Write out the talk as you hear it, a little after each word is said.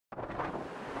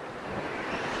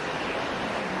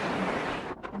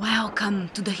Welcome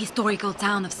to the historical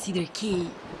town of Cedar Key.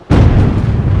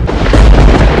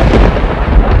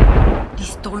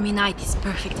 This stormy night is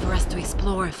perfect for us to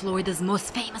explore Florida's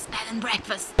most famous bed and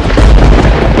breakfast. The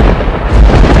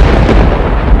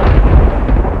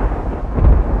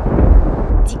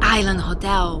Island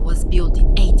Hotel was built in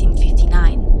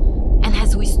 1859 and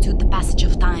has withstood the passage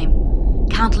of time,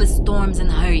 countless storms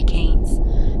and hurricanes,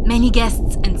 many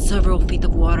guests and several feet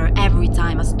of water every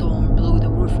time a storm blew the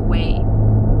roof away.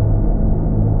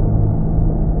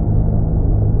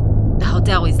 The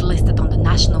hotel is listed on the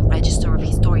National Register of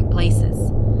Historic Places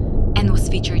and was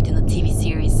featured in a TV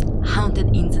series,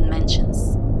 Haunted Inns and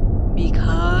Mansions,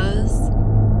 because,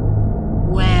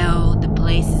 well, the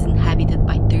place is inhabited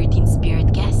by 13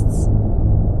 spirit guests.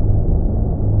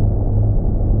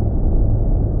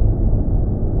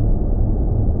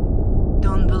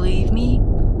 Don't believe me?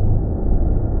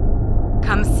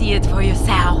 Come see it for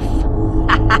yourself.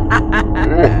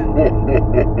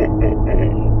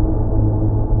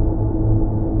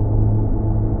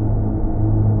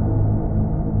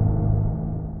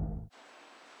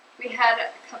 We had a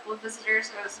couple of visitors.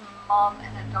 It was a mom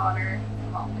and a daughter.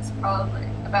 The mom was probably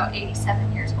about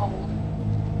 87 years old,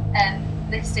 and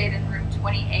they stayed in room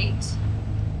 28.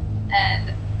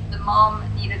 And the mom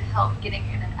needed help getting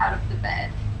in and out of the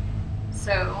bed.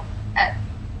 So at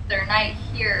their night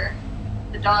here,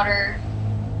 the daughter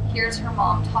hears her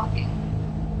mom talking.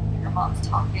 Her mom's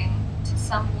talking to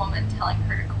some woman telling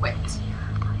her to quit.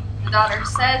 The daughter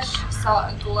said she saw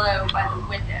a glow by the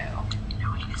window.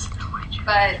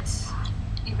 But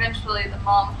eventually the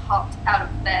mom hopped out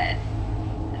of bed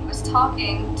and was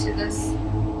talking to this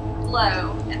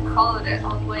glow and followed it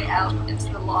all the way out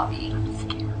into the lobby,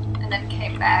 and then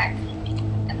came back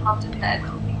and hopped in bed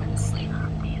and went to sleep.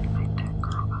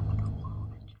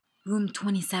 Room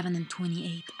 27 and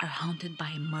 28 are haunted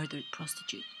by a murdered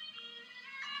prostitute.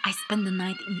 I spent the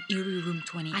night in eerie room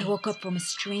 28. I woke up from a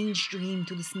strange dream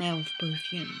to the smell of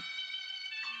perfume.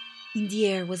 In the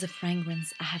air was a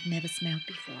fragrance I have never smelled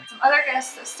before. Some other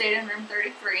guests that stayed in room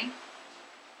 33,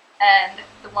 and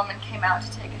the woman came out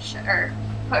to take a shower,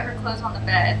 put her clothes on the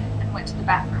bed, and went to the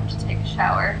bathroom to take a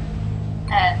shower.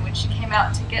 And when she came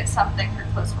out to get something,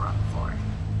 her clothes were on the floor.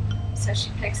 So she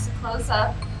picks the clothes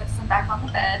up, puts them back on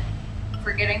the bed,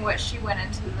 forgetting what she went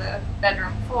into the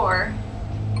bedroom for,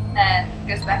 and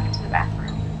goes back into the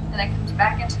bathroom. And then comes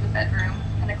back into the bedroom,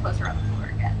 and the clothes are on the floor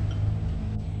again.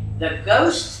 The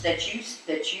ghosts that you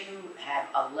have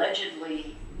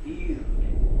allegedly viewed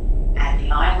at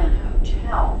the Island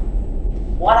Hotel,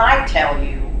 what I tell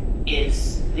you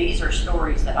is these are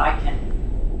stories that I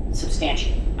can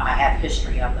substantiate. I have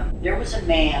history of them. There was a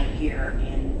man here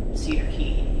in Cedar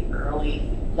Key in the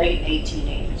late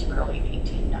 1880s, early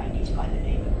 1890s by the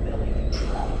name of Billy.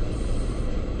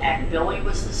 And Billy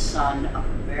was the son of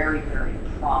a very, very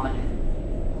prominent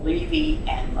Levy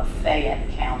and Lafayette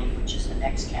County, which is the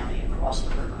next county across the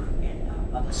river in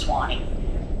the Swanee.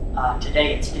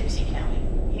 Today it's Dixie County.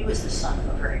 He was the son of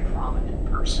a very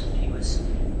prominent person. He was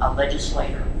a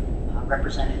legislator,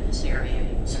 represented this area.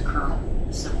 He was a colonel in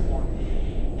the Civil War.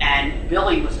 And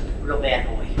Billy was a real bad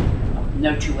boy.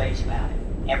 No two ways about it.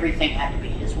 Everything had to be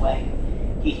his way.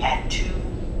 He had two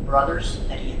brothers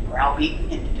that he had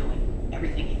browbeaten into doing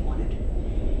everything he wanted.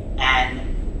 And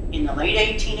in the late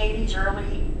 1880s, early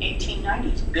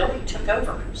 1890s, Billy took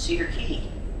over Cedar Key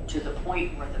to the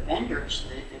point where the vendors,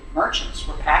 the merchants,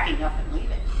 were packing up and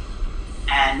leaving.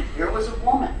 And there was a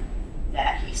woman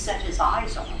that he set his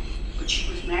eyes on, but she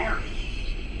was married.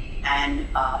 And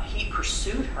he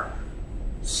pursued her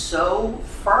so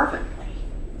fervently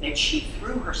that she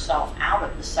threw herself out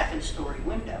of the second-story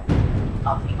window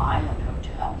of the Island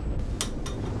Hotel.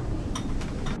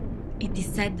 It is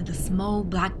said that a small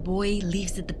black boy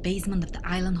lives at the basement of the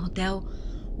Island Hotel,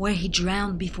 where he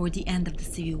drowned before the end of the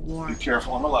Civil War. Be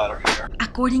careful on the ladder here.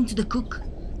 According to the cook,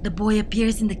 the boy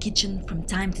appears in the kitchen from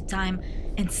time to time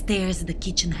and stares at the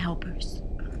kitchen helpers.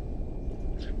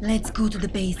 Let's go to the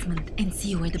basement and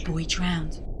see where the boy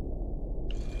drowned.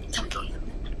 Okay.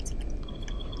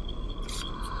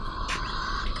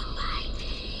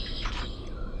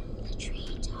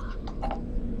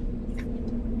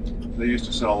 They used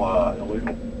to sell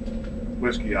illegal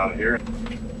whiskey out of here.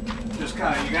 Just you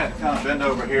got to bend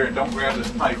over here and don't grab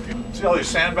this pipe. See all these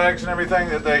sandbags and everything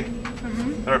that that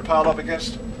are piled up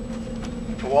against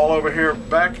the wall over here?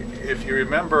 Back, if you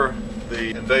remember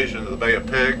the invasion of the Bay of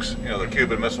Pigs, the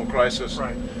Cuban Missile Crisis.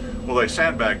 Right. Well, they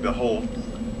sandbagged the whole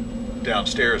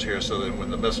downstairs here so that when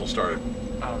the missiles started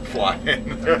flying,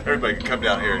 everybody could come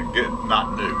down here and get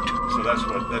not nuked. So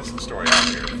that's the story out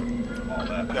here from all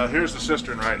that. Now here's the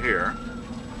cistern right here.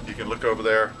 You can look over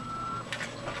there.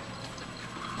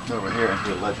 over here, and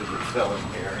he allegedly fell in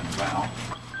here and drowned.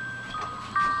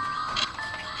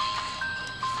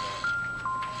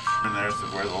 And there's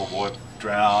where the little boy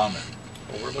drowned.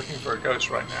 Well, we're looking for a ghost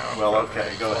right now. Well,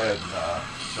 okay, go ahead and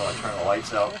shall I turn the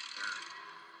lights out?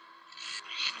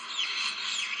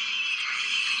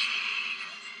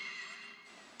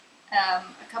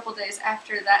 A couple days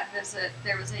after that visit,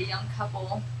 there was a young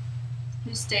couple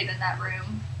who stayed in that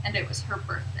room, and it was her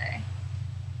birthday.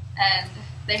 And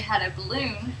they had a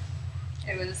balloon.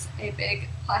 It was a big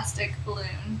plastic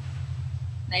balloon.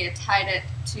 They had tied it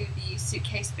to the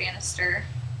suitcase banister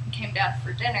and came down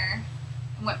for dinner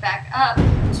and went back up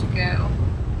to go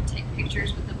take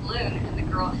pictures with the balloon, and the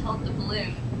girl held the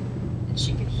balloon and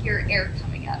she could hear air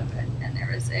coming out of it, and there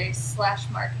was a slash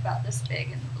mark about this big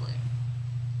in the balloon.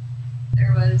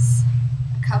 There was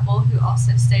a couple who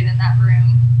also stayed in that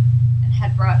room and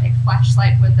had brought a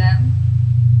flashlight with them,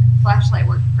 and the flashlight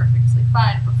worked perfectly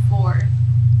fine before.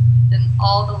 Then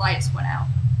all the lights went out,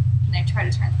 and they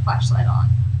tried to turn the flashlight on.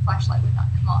 The flashlight would not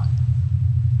come on.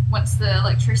 Once the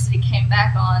electricity came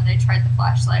back on, they tried the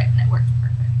flashlight, and it worked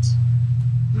perfect.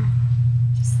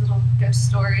 Just little ghost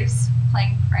stories,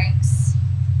 playing pranks.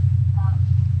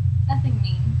 Nothing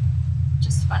mean,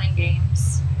 just fun and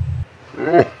games.